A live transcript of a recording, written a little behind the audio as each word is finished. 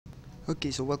Okay,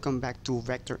 so welcome back to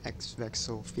Vector X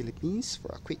Vexo Philippines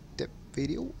for a quick tip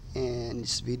video. And in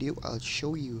this video, I'll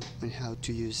show you on how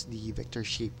to use the vector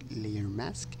shape layer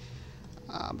mask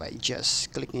by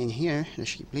just clicking here, the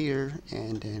shape layer,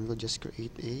 and then we'll just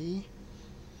create a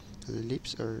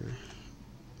ellipse or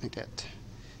like that,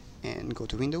 and go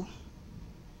to Window,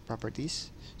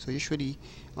 Properties. So usually,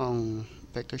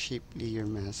 vector shape layer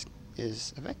mask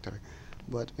is a vector,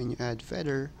 but when you add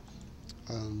feather,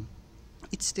 um,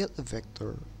 it's still a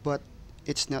vector, but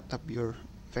it's not a pure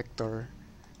vector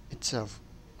itself.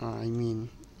 I mean,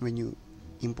 when you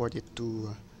import it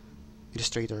to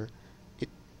Illustrator, it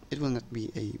it will not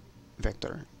be a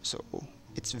vector. So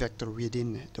it's vector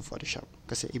within the Photoshop.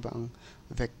 Kasi iba ang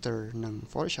vector ng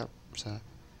Photoshop sa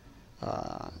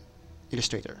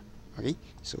Illustrator. Okay?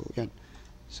 So yan.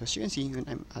 So as you can see, when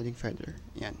I'm adding feather,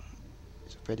 yan.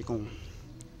 So pwede kong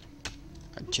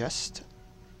adjust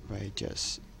by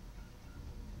just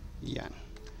yan,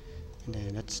 and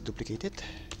then let's duplicate it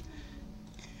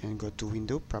and go to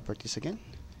Window, Properties again,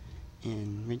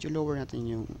 and medyo lower natin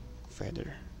yung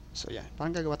feather. So yeah,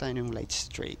 parang gagawa tayo ng light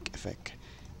streak effect,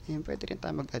 and pwede rin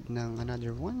tayo mag-add ng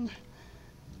another one.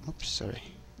 Oops,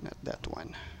 sorry, not that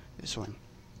one, this one.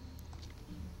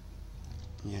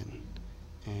 Yan,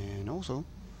 and also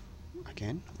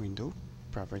again, Window,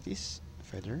 Properties,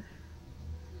 feather.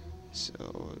 So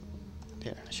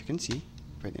there, as you can see,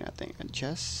 pwede natin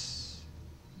adjust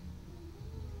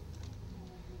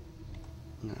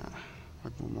na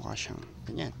magmumukha siyang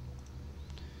ganyan.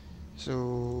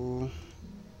 So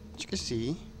as you can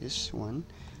see, this one,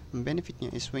 ang benefit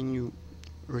niya is when you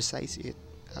resize it,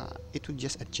 it will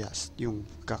just adjust yung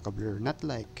kaka-blur, not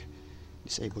like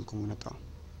disable ko muna to.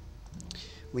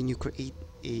 When you create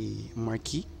a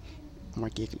marquee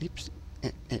ellipse,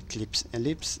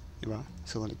 diba?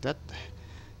 So like that,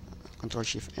 Control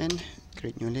Shift N,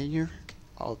 create new layer,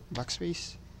 Alt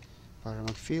backspace para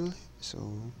mag-fill.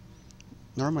 So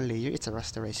normal layer, it's a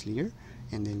rasterized layer,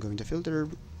 and then going to filter,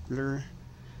 blur,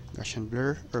 Gaussian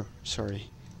blur, or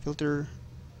sorry, filter,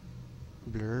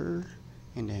 blur,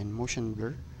 and then motion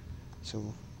blur.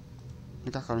 So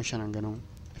nagkakaroon siya ng ganong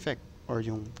effect, or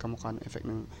yung kamukha ng effect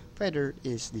ng feather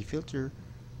is the filter,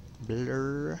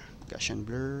 blur, Gaussian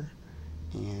blur,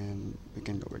 and we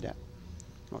can lower that.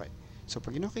 Okay, so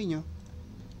pag in-okay nyo,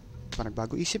 parang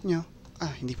bago isip nyo,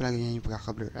 hindi pala ganyan yung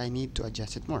pagkaka-blur, I need to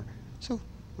adjust it more. So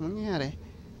ang mangyayari,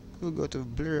 we'll go to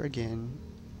blur again,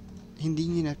 hindi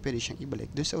nyo na pwede siyang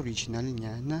ibalik dun sa original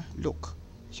niya na look.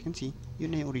 As you can see,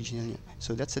 yun na yung original niya.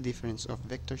 So that's the difference of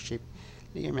vector shape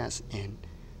layer mask and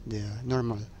the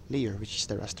normal layer, which is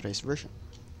the rasterized version.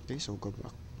 Okay, so go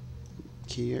back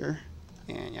here,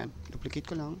 and yan, duplicate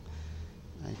ko lang.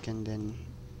 I can then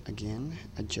again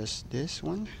adjust this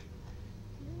one,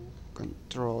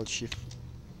 Control Shift,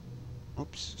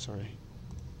 oops, sorry,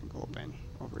 open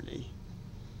overlay,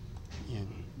 yan.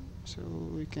 So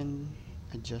we can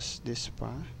adjust this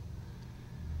pa,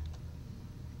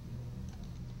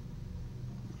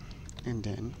 and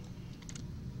then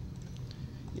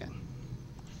yan.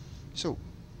 So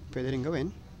pwede rin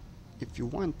gawin if you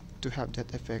want to have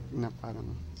that effect na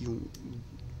parang yung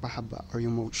pahaba or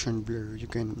yung motion blur, you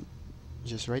can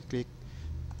just right click,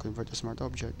 convert to smart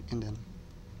object, and then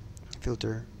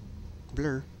filter,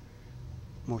 blur,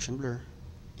 motion blur,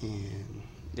 and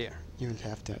there you will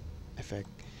have that effect,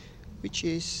 which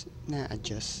is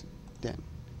na-adjust then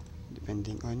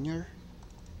depending on your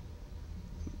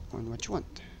what you want.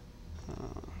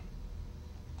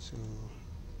 So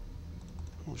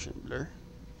motion blur,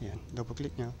 yan, double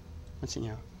click nyo, pansin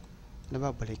nyo,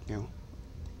 nababalik nyo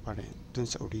para dun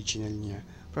sa original niya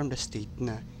from the state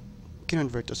na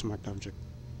convert to smart object.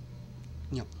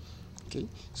 Yeah. Okay,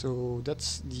 so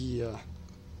that's the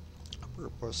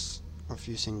purpose of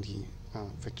using the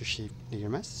vector shape layer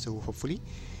mask. So hopefully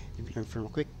you learned from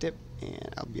a quick tip, and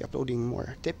I'll be uploading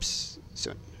more tips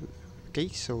soon.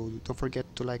 Okay, so don't forget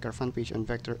to like our fan page on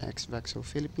Vector X Vexo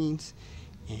Philippines,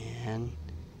 and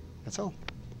that's all.